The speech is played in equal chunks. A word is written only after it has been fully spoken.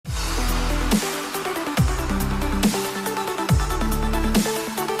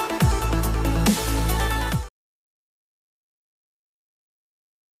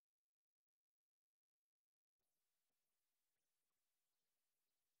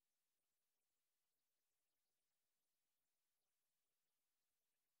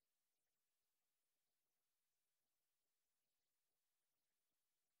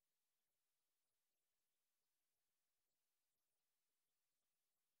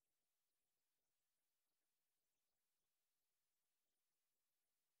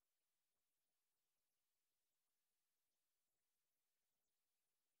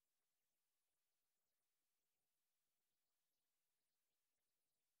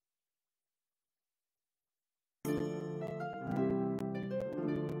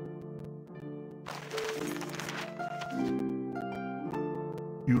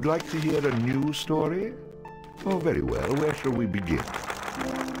You'd like to hear a new story? Oh, very well. Where shall we begin?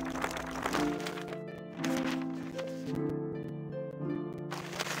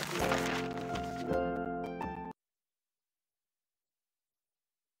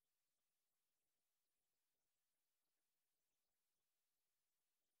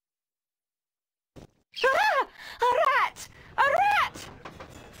 Ah! A rat! A rat!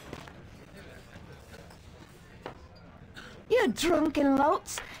 You drunken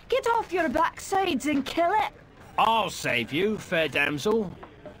louts! Get off your backsides and kill it! I'll save you, fair damsel.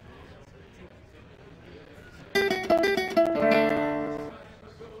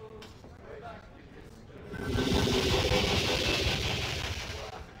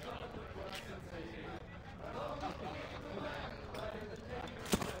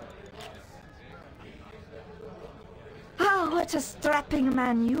 What a strapping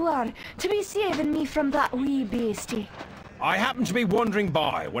man you are, to be saving me from that wee beastie. I happened to be wandering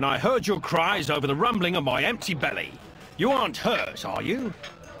by when I heard your cries over the rumbling of my empty belly. You aren't hurt, are you?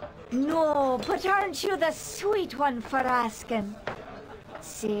 No, but aren't you the sweet one for asking?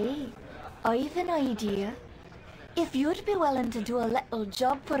 Say, I've an idea. If you'd be willing to do a little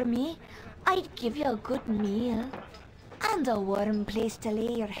job for me, I'd give you a good meal. And a warm place to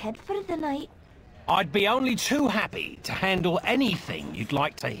lay your head for the night. I'd be only too happy to handle anything you'd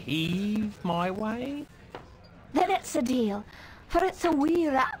like to heave my way. Then it's a deal, for it's a wee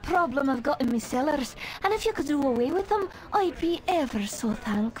rat problem I've got in my cellars, and if you could do away with them, I'd be ever so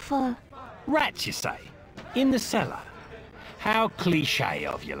thankful. Rats, you say? In the cellar? How cliché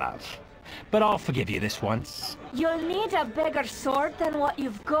of you, love. But I'll forgive you this once. You'll need a bigger sword than what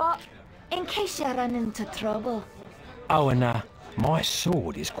you've got, in case you run into trouble. Oh, and my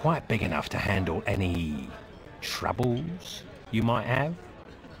sword is quite big enough to handle any troubles you might have.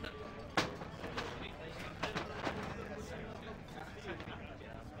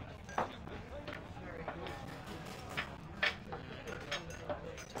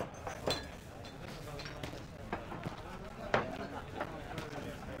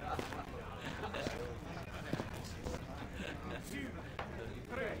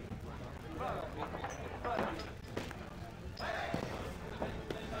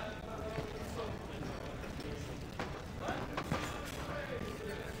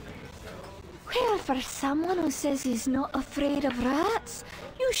 Well, for someone who says he's not afraid of rats,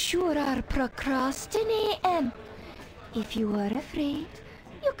 you sure are procrastinating. If you are afraid,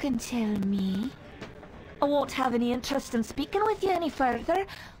 you can tell me. I won't have any interest in speaking with you any further,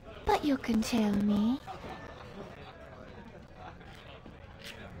 but you can tell me.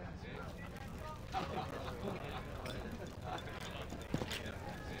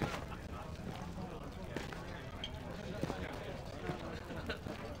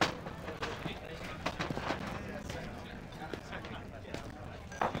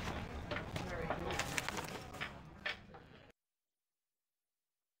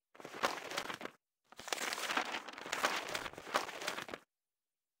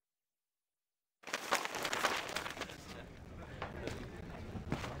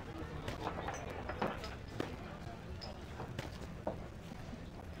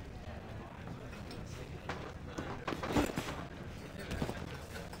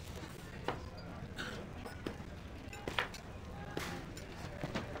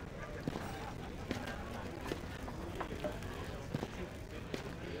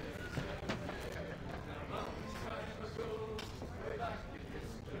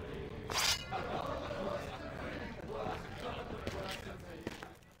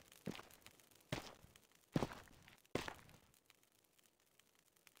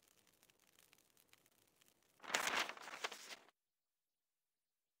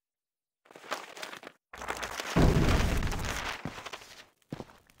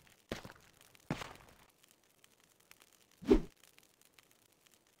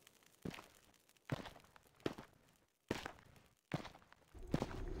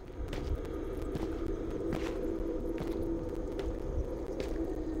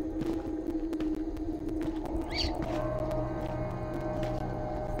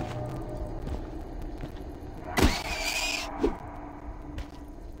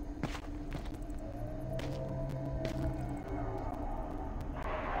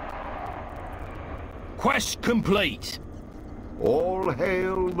 Quest complete. All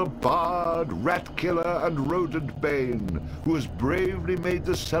hail the bard, rat killer, and rodent bane, who has bravely made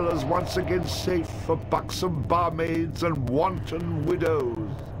the cellars once again safe for buxom barmaids and wanton widows.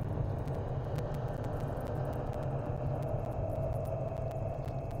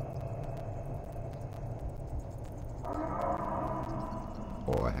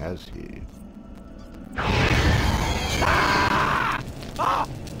 Or has he? Ah! Ah!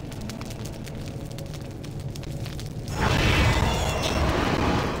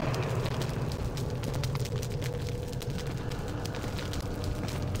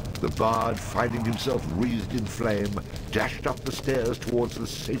 The bard, finding himself wreathed in flame, dashed up the stairs towards the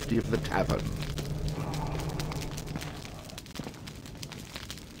safety of the tavern.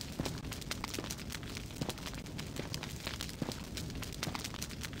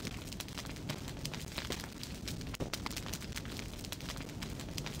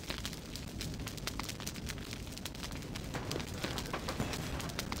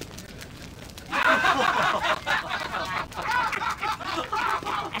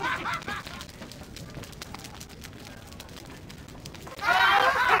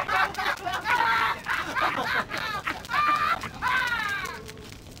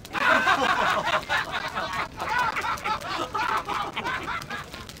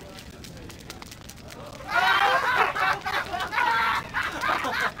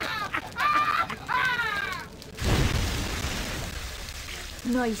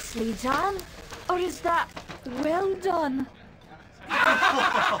 Nicely done. Or is that well done?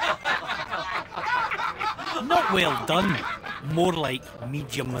 Not well done. More like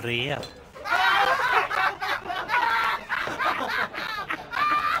medium rare.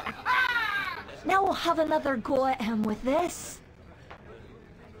 Now we'll have another go at him with this.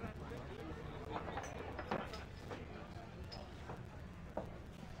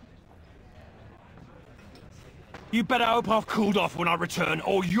 You better hope I've cooled off when I return,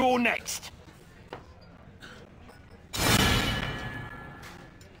 or you're next.